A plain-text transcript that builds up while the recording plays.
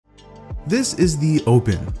This is the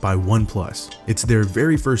Open by OnePlus. It's their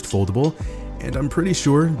very first foldable, and I'm pretty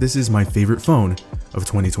sure this is my favorite phone of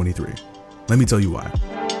 2023. Let me tell you why.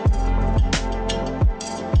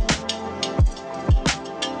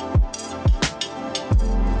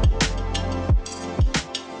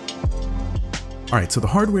 Alright, so the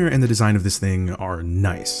hardware and the design of this thing are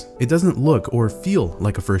nice. It doesn't look or feel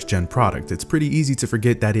like a first-gen product. It's pretty easy to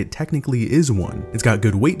forget that it technically is one. It's got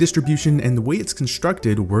good weight distribution, and the way it's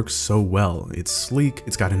constructed works so well. It's sleek,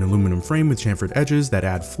 it's got an aluminum frame with chamfered edges that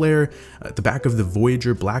add flair. The back of the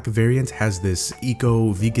Voyager Black variant has this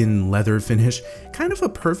eco-vegan leather finish. Kind of a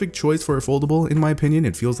perfect choice for a foldable, in my opinion.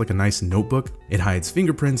 It feels like a nice notebook. It hides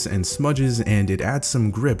fingerprints and smudges, and it adds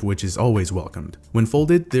some grip, which is always welcomed. When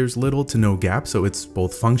folded, there's little to no gap, so it's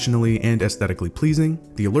both functionally and aesthetically pleasing.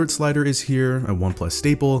 The alert slider is here, a OnePlus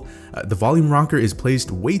staple. The volume rocker is placed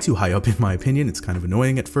way too high up in my opinion. It's kind of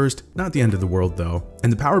annoying at first, not the end of the world though.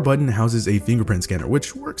 And the power button houses a fingerprint scanner,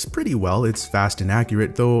 which works pretty well. It's fast and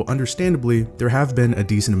accurate, though understandably, there have been a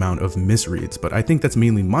decent amount of misreads, but I think that's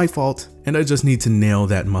mainly my fault, and I just need to nail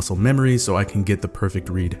that muscle memory so I can get the perfect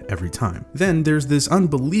read every time. Then there's this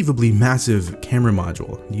unbelievably massive camera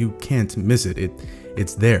module. You can't miss it.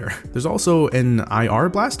 It's there. There's also an IR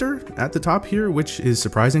blaster at the top here, which is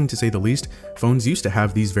surprising to say the least. Phones used to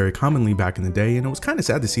have these very commonly back in the day, and it was kind of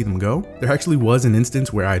sad to see them go. There actually was an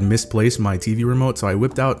instance where I had misplaced my TV remote, so I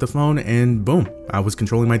whipped out the phone and boom, I was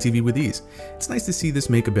controlling my TV with ease. It's nice to see this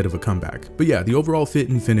make a bit of a comeback. But yeah, the overall fit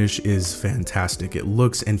and finish is fantastic. It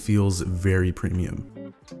looks and feels very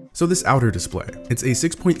premium. So this outer display, it's a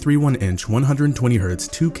 6.31 inch 120Hz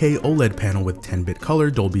 2K OLED panel with 10-bit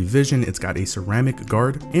color, Dolby Vision. It's got a ceramic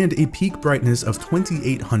guard and a peak brightness of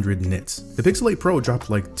 2800 nits. The Pixel 8 Pro dropped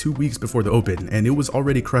like 2 weeks before the Open, and it was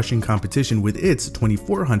already crushing competition with its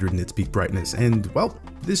 2400 nits peak brightness, and well,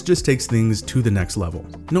 this just takes things to the next level.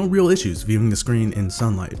 No real issues viewing the screen in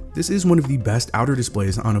sunlight. This is one of the best outer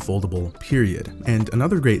displays on a foldable, period. And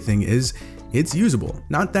another great thing is, it's usable.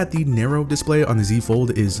 Not that the narrow display on the Z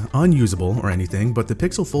Fold is unusable or anything, but the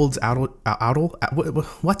Pixel Fold's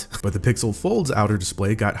But the Pixel Fold's outer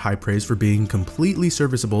display got high praise for being completely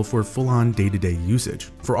serviceable for full-on day-to-day usage.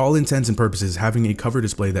 For all intents and purposes, having a cover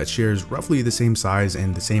display that shares roughly the same size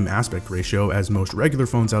and the same aspect ratio as most regular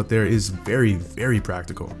phones out there is very, very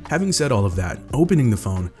practical. Having said all of that, opening the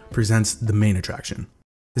phone presents the main attraction.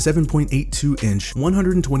 The 7.82 inch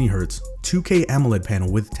 120Hz 2K AMOLED panel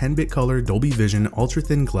with 10-bit color, Dolby Vision,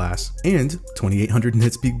 ultra-thin glass, and 2800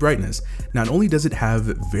 nits peak brightness. Not only does it have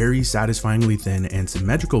very satisfyingly thin and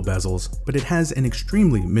symmetrical bezels, but it has an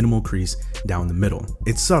extremely minimal crease down the middle.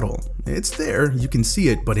 It's subtle. It's there, you can see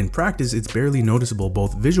it, but in practice it's barely noticeable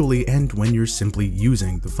both visually and when you're simply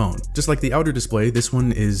using the phone. Just like the outer display, this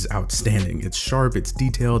one is outstanding. It's sharp, it's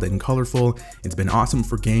detailed and colorful. It's been awesome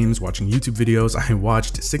for games, watching YouTube videos. I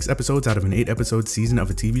watched 6 episodes out of an 8-episode season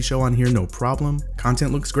of a TV show on here, no problem.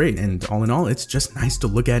 Content looks great, and all in all, it's just nice to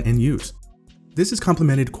look at and use. This is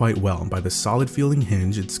complemented quite well by the solid feeling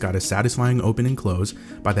hinge. It's got a satisfying open and close.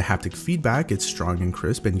 By the haptic feedback, it's strong and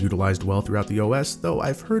crisp and utilized well throughout the OS, though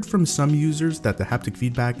I've heard from some users that the haptic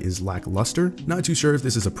feedback is lackluster. Not too sure if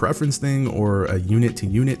this is a preference thing or a unit to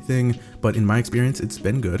unit thing, but in my experience, it's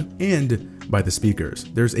been good. And by the speakers.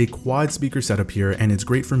 There's a quad speaker setup here, and it's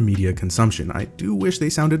great for media consumption. I do wish they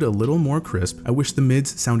sounded a little more crisp. I wish the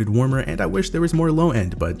mids sounded warmer, and I wish there was more low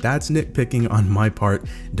end, but that's nitpicking on my part.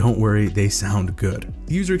 Don't worry, they sound good.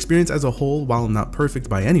 The user experience as a whole, while not perfect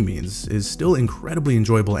by any means, is still incredibly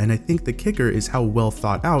enjoyable, and I think the kicker is how well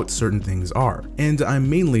thought out certain things are. And I'm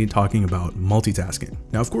mainly talking about multitasking.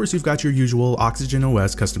 Now, of course, you've got your usual Oxygen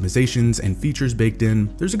OS customizations and features baked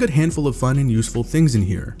in. There's a good handful of fun and useful things in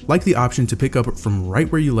here, like the option to pick up from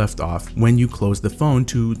right where you left off when you close the phone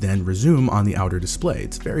to then resume on the outer display.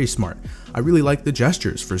 It's very smart. I really like the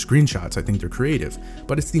gestures for screenshots. I think they're creative,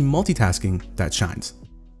 but it's the multitasking that shines.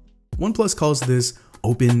 OnePlus calls this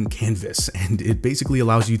Open Canvas, and it basically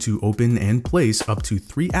allows you to open and place up to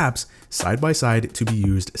 3 apps side by side to be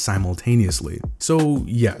used simultaneously. So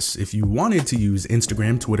yes, if you wanted to use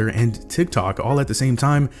Instagram, Twitter, and TikTok all at the same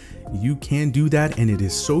time, you can do that, and it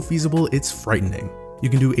is so feasible, it's frightening. You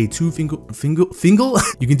can do a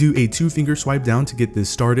two-finger swipe down to get this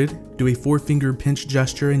started, do a 4-finger pinch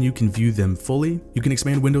gesture and you can view them fully. You can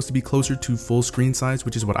expand windows to be closer to full screen size,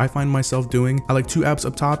 which is what I find myself doing. I like 2 apps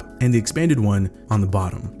up top and the expanded one on the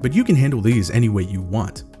bottom, but you can handle these any way you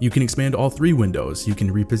want. You can expand all 3 windows, you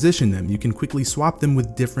can reposition them, you can quickly swap them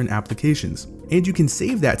with different applications, and you can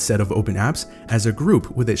save that set of open apps as a group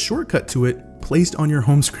with a shortcut to it placed on your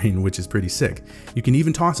home screen, which is pretty sick. You can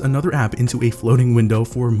even toss another app into a floating window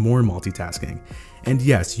for more multitasking. And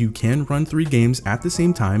yes, you can run 3 games at the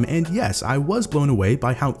same time, and yes, I was blown away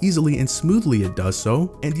by how easily and smoothly it does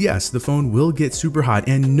so, and yes, the phone will get super hot,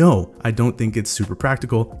 and no, I don't think it's super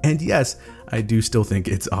practical, and yes, I do still think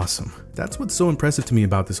it's awesome. That's what's so impressive to me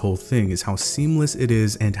about this whole thing, is how seamless it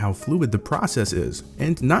is and how fluid the process is.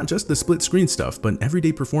 And not just the split screen stuff, but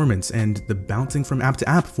everyday performance and the bouncing from app to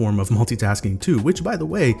app form of multitasking too, which by the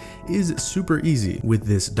way, is super easy with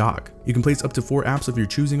this dock. You can place up to 4 apps of your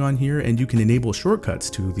choosing on here, and you can enable shortcuts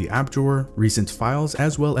to the app drawer, recent files,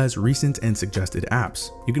 as well as recent and suggested apps.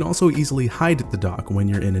 You can also easily hide the dock when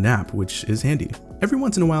you're in an app, which is handy. Every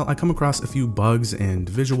once in a while, I come across a few bugs and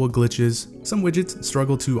visual glitches. Some widgets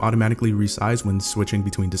struggle to automatically resize when switching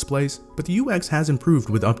between displays, but the UX has improved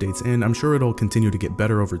with updates, and I'm sure it'll continue to get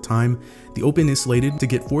better over time. The Open is slated to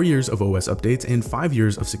get 4 years of OS updates and 5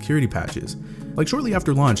 years of security patches. Like shortly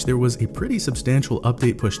after launch, there was a pretty substantial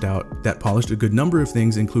update pushed out that polished a good number of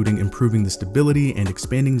things, including improving the stability and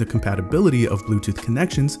expanding the compatibility of Bluetooth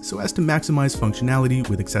connections so as to maximize functionality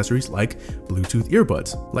with accessories like Bluetooth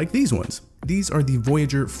earbuds, like these ones. These are the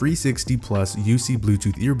Voyager 360 Plus UC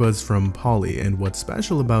Bluetooth earbuds from Poly, and what's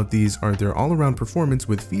special about these are their all-around performance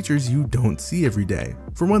with features you don't see every day.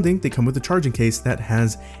 For one thing, they come with a charging case that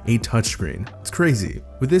has a touchscreen. It's crazy.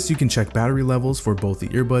 With this, you can check battery levels for both the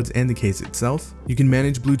earbuds and the case itself. You can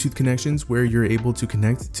manage Bluetooth connections where you're able to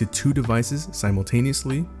connect to 2 devices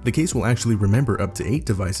simultaneously. The case will actually remember up to 8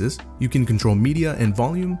 devices. You can control media and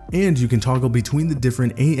volume, and you can toggle between the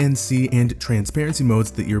different ANC and transparency modes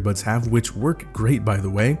the earbuds have, which work great by the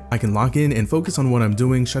way. I can lock in and focus on what I'm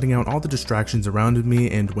doing, shutting out all the distractions around me,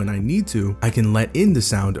 and when I need to, I can let in the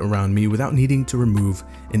sound around me without needing to remove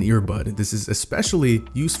an earbud. This is especially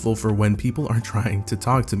useful for when people are trying to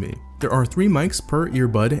talk to me. There are 3 mics per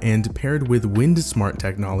earbud, and paired with WindSmart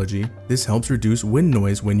technology, this helps reduce wind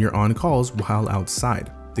noise when you're on calls while outside.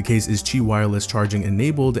 The case is Qi wireless charging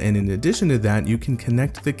enabled, and in addition to that, you can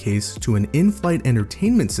connect the case to an in-flight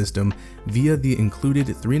entertainment system via the included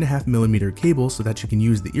 3.5mm cable so that you can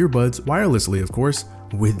use the earbuds wirelessly, of course,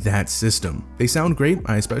 with that system. They sound great.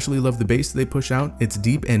 I especially love the bass they push out. It's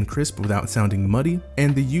deep and crisp without sounding muddy,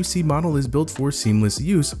 and the UC model is built for seamless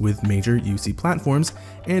use with major UC platforms,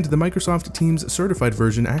 and the Microsoft Teams certified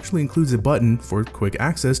version actually includes a button for quick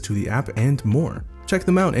access to the app and more. Check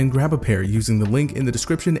them out and grab a pair using the link in the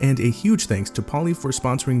description, and a huge thanks to Poly for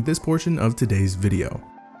sponsoring this portion of today's video.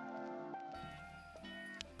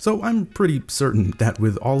 So I'm pretty certain that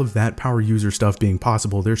with all of that power user stuff being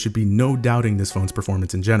possible, there should be no doubting this phone's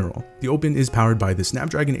performance in general. The Open is powered by the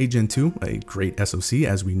Snapdragon 8 Gen 2, a great SoC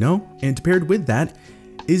as we know, and paired with that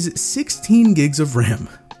is 16 gigs of RAM.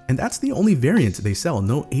 And that's the only variant they sell,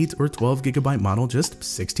 no 8 or 12 gigabyte model, just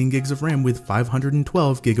 16 gigs of RAM with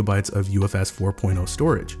 512 gigabytes of UFS 4.0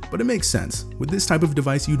 storage. But it makes sense. With this type of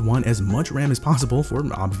device, you'd want as much RAM as possible for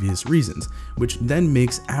obvious reasons, which then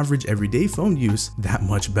makes average everyday phone use that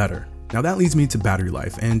much better. Now that leads me to battery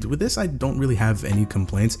life, and with this I don't really have any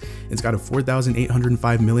complaints. It's got a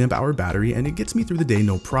 4,805 mAh battery, and it gets me through the day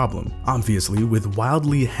no problem. Obviously, with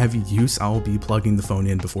wildly heavy use, I'll be plugging the phone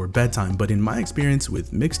in before bedtime, but in my experience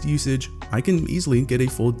with mixed usage, I can easily get a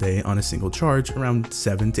full day on a single charge, around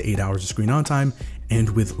 7 to 8 hours of screen on time, and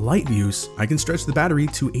with light use, I can stretch the battery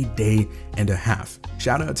to a day and a half.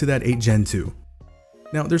 Shout out to that 8 Gen 2.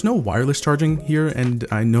 Now, there's no wireless charging here, and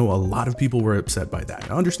I know a lot of people were upset by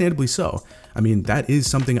that, understandably so. I mean, that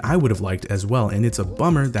is something I would have liked as well, and it's a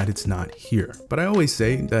bummer that it's not here. But I always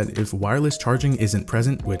say that if wireless charging isn't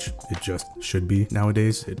present, which it just should be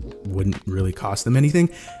nowadays, it wouldn't really cost them anything,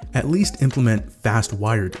 at least implement fast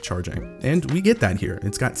wired charging. And we get that here.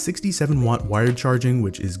 It's got 67 watt wired charging,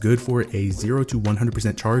 which is good for a 0 to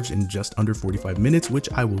 100% charge in just under 45 minutes,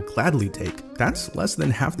 which I will gladly take. That's less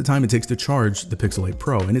than half the time it takes to charge the Pixel 8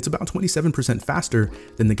 Pro, and it's about 27% faster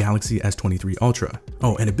than the Galaxy S23 Ultra.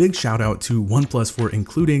 Oh, and a big shout out to OnePlus for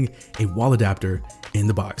including a wall adapter in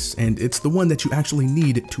the box, and it's the one that you actually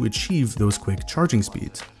need to achieve those quick charging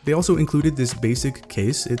speeds. They also included this basic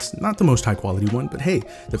case. It's not the most high quality one, but hey,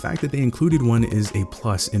 the fact that they included one is a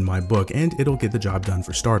plus in my book, and it'll get the job done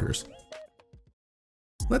for starters.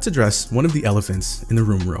 Let's address one of the elephants in the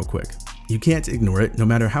room real quick. You can't ignore it, no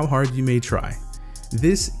matter how hard you may try.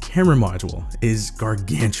 This camera module is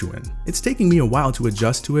gargantuan. It's taking me a while to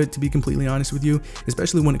adjust to it, to be completely honest with you,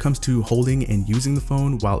 especially when it comes to holding and using the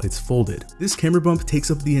phone while it's folded. This camera bump takes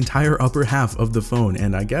up the entire upper half of the phone,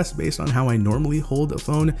 and I guess based on how I normally hold a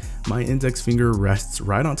phone, my index finger rests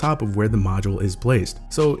right on top of where the module is placed.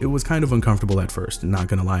 So it was kind of uncomfortable at first, not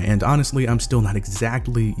gonna lie, and honestly, I'm still not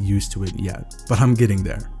exactly used to it yet, but I'm getting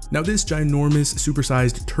there. Now this ginormous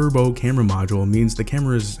supersized turbo camera module means the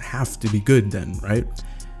cameras have to be good then,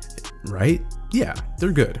 right? Yeah,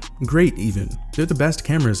 they're good. Great even. They're the best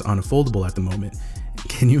cameras on a foldable at the moment.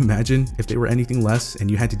 Can you imagine if they were anything less and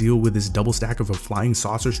you had to deal with this double stack of a flying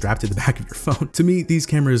saucer strapped to the back of your phone? To me, these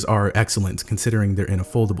cameras are excellent considering they're in a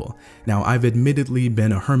foldable. Now, I've admittedly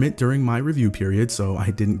been a hermit during my review period, so I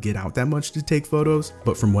didn't get out that much to take photos,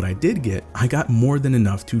 but from what I did get, I got more than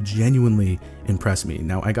enough to genuinely impress me.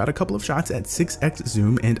 Now, I got a couple of shots at 6x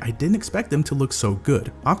zoom and I didn't expect them to look so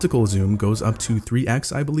good. Optical zoom goes up to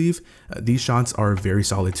 3x, I believe. These shots are very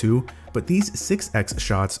solid too, but these 6x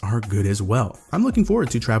shots are good as well. I'm looking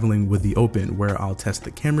forward to traveling with the Open, where I'll test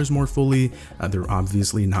the cameras more fully. They're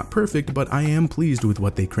obviously not perfect, but I am pleased with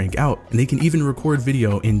what they crank out, and they can even record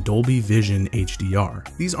video in Dolby Vision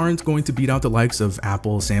HDR. These aren't going to beat out the likes of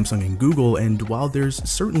Apple, Samsung, and Google, and while there's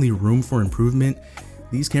certainly room for improvement,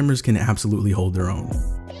 these cameras can absolutely hold their own.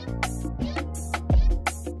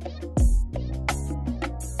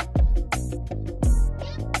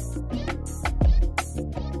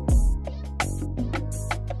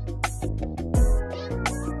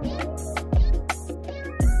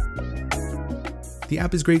 The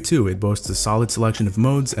app is great too. It boasts a solid selection of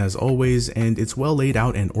modes as always, and it's well laid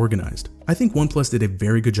out and organized. I think OnePlus did a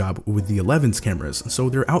very good job with the 11's cameras, so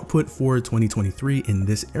their output for 2023 in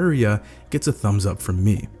this area gets a thumbs up from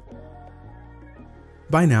me.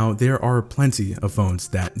 By now, there are plenty of phones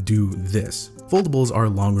that do this. Foldables are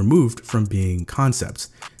long removed from being concepts.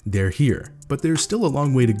 They're here, but there's still a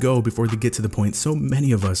long way to go before they get to the point so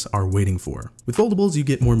many of us are waiting for. With foldables, you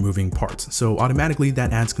get more moving parts, so automatically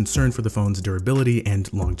that adds concern for the phone's durability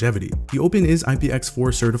and longevity. The Open is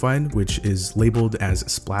IPX4 certified, which is labeled as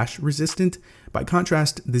splash resistant. By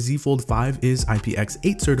contrast, the Z Fold 5 is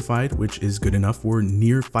IPX8 certified, which is good enough for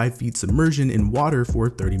near 5 feet submersion in water for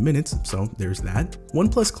 30 minutes, so there's that.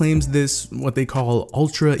 OnePlus claims this, what they call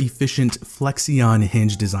ultra-efficient Flexion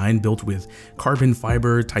hinge design built with carbon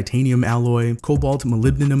fiber, titanium alloy, cobalt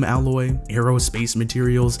molybdenum alloy, aerospace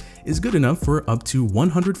materials, is good enough for up to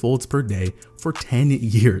 100 folds per day for 10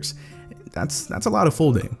 years. That's a lot of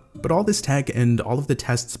folding, but all this tech and all of the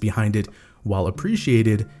tests behind it, while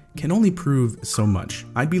appreciated, can only prove so much.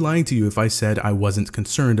 I'd be lying to you if I said I wasn't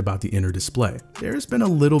concerned about the inner display. There's been a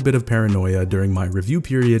little bit of paranoia during my review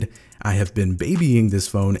period. I have been babying this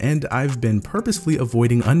phone and I've been purposefully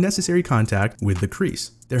avoiding unnecessary contact with the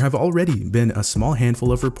crease. There have already been a small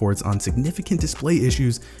handful of reports on significant display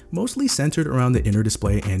issues, mostly centered around the inner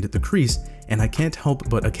display and the crease, and I can't help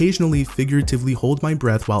but occasionally figuratively hold my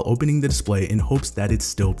breath while opening the display in hopes that it's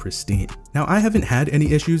still pristine. Now, I haven't had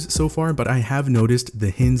any issues so far, but I have noticed the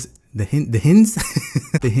hinges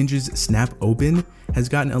snap open has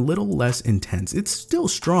gotten a little less intense. It's still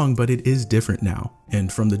strong, but it is different now. And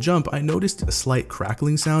from the jump, I noticed a slight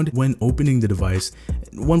crackling sound when opening the device.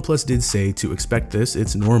 OnePlus did say to expect this,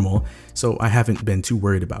 it's normal, so I haven't been too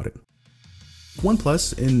worried about it.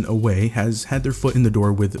 OnePlus, in a way, has had their foot in the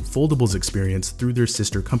door with foldables experience through their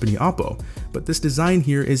sister company Oppo, but this design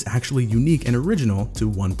here is actually unique and original to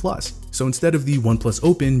OnePlus. So instead of the OnePlus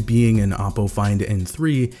Open being an Oppo Find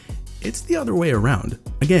N3, it's the other way around.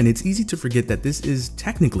 Again, it's easy to forget that this is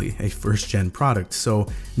technically a first-gen product, so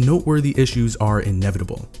noteworthy issues are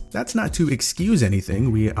inevitable. That's not to excuse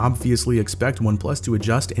anything. We obviously expect OnePlus to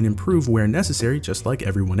adjust and improve where necessary, just like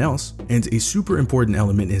everyone else. And a super important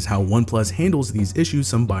element is how OnePlus handles these issues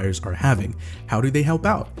some buyers are having. How do they help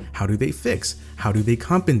out? How do they fix? How do they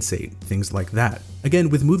compensate? Things like that. Again,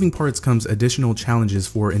 with moving parts comes additional challenges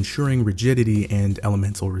for ensuring rigidity and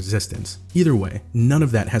elemental resistance. Either way, none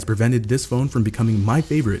of that has prevented this phone from becoming my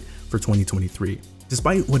favorite for 2023.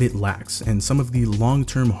 Despite what it lacks and some of the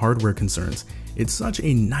long-term hardware concerns, it's such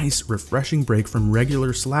a nice, refreshing break from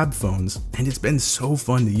regular slab phones, and it's been so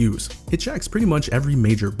fun to use. It checks pretty much every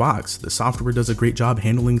major box. The software does a great job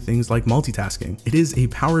handling things like multitasking. It is a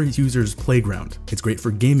power user's playground. It's great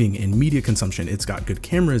for gaming and media consumption. It's got good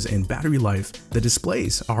cameras and battery life. The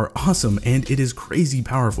displays are awesome, and it is crazy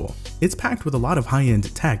powerful. It's packed with a lot of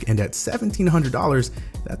high-end tech, and at $1,700,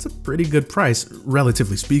 that's a pretty good price,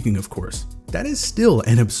 relatively speaking, of course. That is still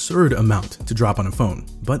an absurd amount to drop on a phone,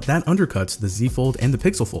 but that undercuts the Z Fold and the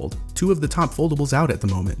Pixel Fold, two of the top foldables out at the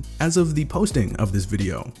moment. As of the posting of this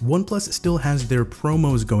video, OnePlus still has their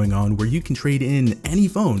promos going on where you can trade in any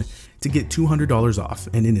phone to get $200 off,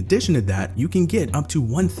 and in addition to that, you can get up to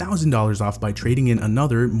 $1,000 off by trading in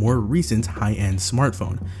another, more recent high-end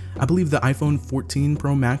smartphone. I believe the iPhone 14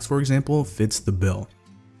 Pro Max, for example, fits the bill.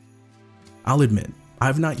 I'll admit,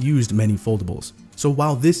 I've not used many foldables, so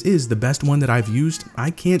while this is the best one that I've used, I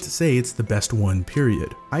can't say it's the best one,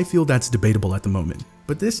 period. I feel that's debatable at the moment.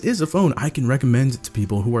 But this is a phone I can recommend to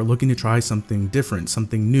people who are looking to try something different,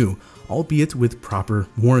 something new, albeit with proper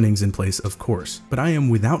warnings in place, of course. But I am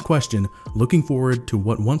without question looking forward to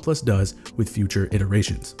what OnePlus does with future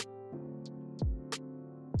iterations.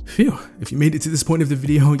 Phew, if you made it to this point of the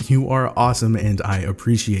video, you are awesome and I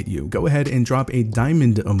appreciate you. Go ahead and drop a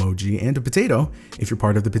diamond emoji and a potato if you're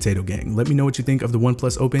part of the potato gang. Let me know what you think of the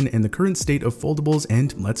OnePlus Open and the current state of foldables,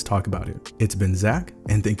 and let's talk about it. It's been Zach,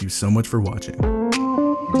 and thank you so much for watching.